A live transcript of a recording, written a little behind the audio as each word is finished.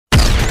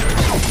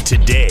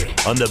Today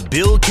on The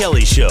Bill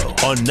Kelly Show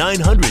on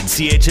 900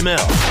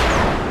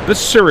 CHML. This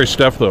is serious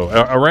stuff, though.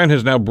 Iran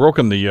has now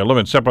broken the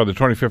limit set by the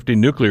 2015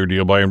 nuclear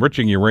deal by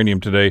enriching uranium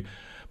today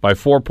by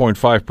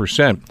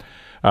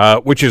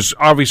 4.5%, which is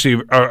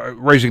obviously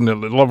raising the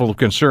level of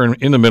concern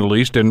in the Middle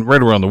East and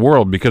right around the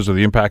world because of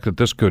the impact that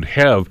this could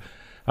have,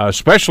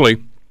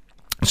 especially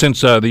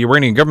since the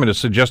Iranian government has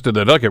suggested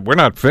that, look, we're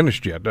not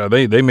finished yet.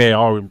 They may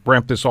all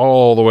ramp this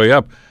all the way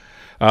up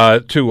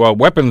to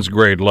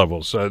weapons-grade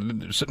levels.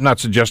 Not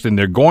suggesting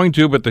they're going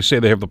to, but they say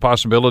they have the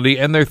possibility,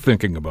 and they're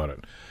thinking about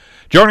it.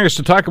 Joining us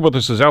to talk about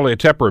this is Elliot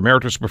Tepper,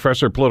 Emeritus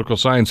Professor of Political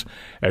Science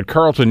at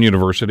Carleton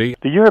University.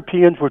 The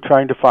Europeans were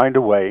trying to find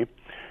a way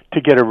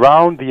to get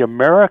around the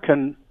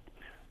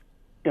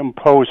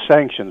American-imposed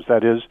sanctions,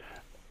 that is,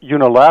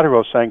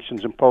 unilateral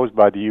sanctions imposed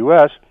by the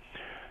U.S.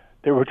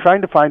 They were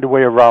trying to find a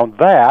way around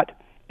that,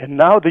 and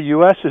now the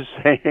U.S. is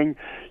saying,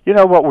 you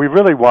know, what we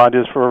really want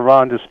is for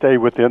Iran to stay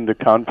within the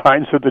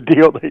confines of the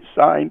deal they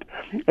signed,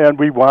 and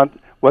we want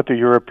what the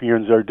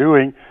Europeans are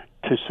doing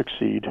to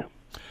succeed.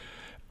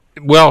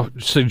 Well,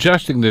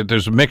 suggesting that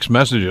there's mixed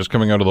messages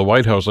coming out of the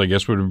White House, I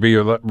guess, would be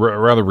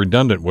rather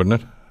redundant,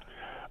 wouldn't it?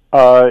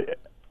 I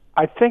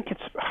think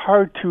it's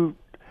hard to,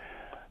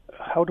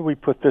 how do we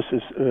put this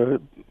as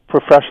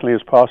professionally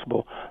as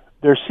possible?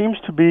 There seems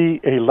to be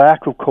a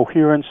lack of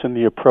coherence in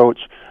the approach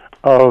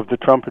of the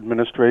Trump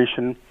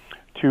administration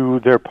to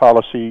their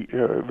policy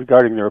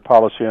regarding their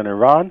policy on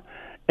Iran,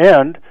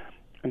 and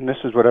this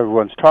is what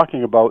everyone's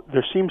talking about,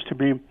 there seems to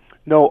be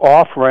no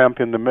off-ramp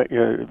in the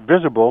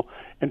visible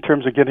in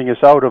terms of getting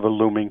us out of a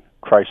looming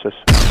crisis.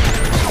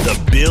 The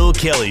Bill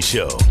Kelly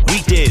Show,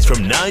 weekdays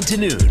from 9 to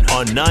noon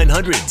on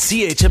 900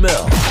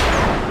 CHML.